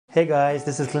Hey guys,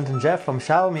 this is Clinton Jeff from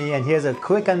Xiaomi, and here's a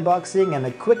quick unboxing and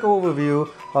a quick overview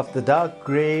of the dark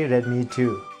gray Redmi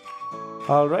 2.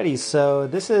 Alrighty, so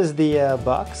this is the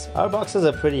box. Our boxes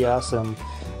are pretty awesome.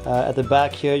 At the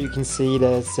back here you can see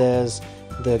that it says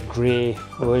the gray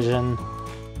version.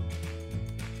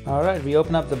 Alright, we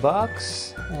open up the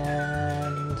box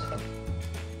and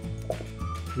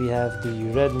we have the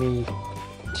Redmi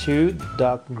 2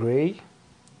 dark gray.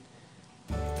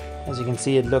 As you can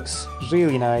see, it looks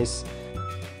really nice.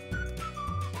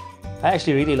 I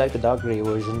actually really like the dark gray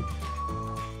version.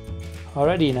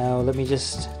 Alrighty, now let me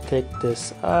just take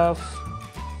this off.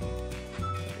 There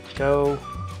we go.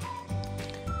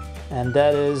 And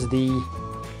that is the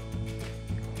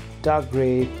dark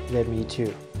gray Redmi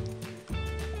 2.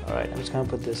 Alright, I'm just gonna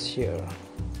put this here.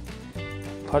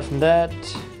 Apart from that,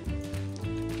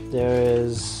 there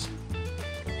is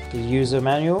the user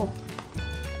manual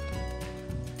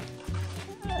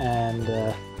and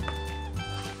a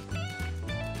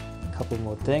couple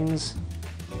more things.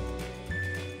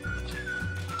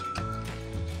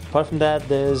 Apart from that,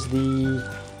 there's the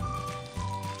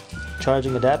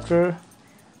charging adapter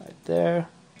right there,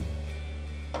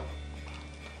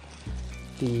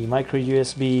 the micro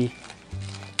USB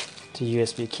to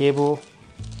USB cable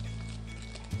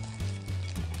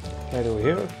right over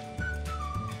here,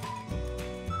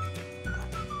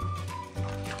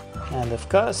 and of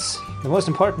course the most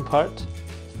important part,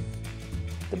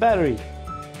 the battery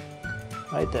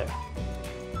right there.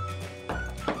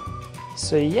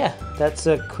 So yeah, that's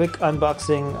a quick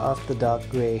unboxing of the dark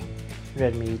gray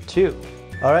Redmi 2.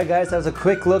 Alright guys, that was a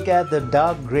quick look at the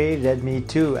dark gray Redmi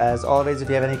 2. As always, if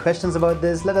you have any questions about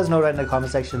this, let us know right in the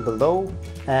comment section below.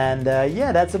 And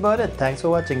yeah, that's about it. Thanks for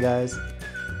watching guys.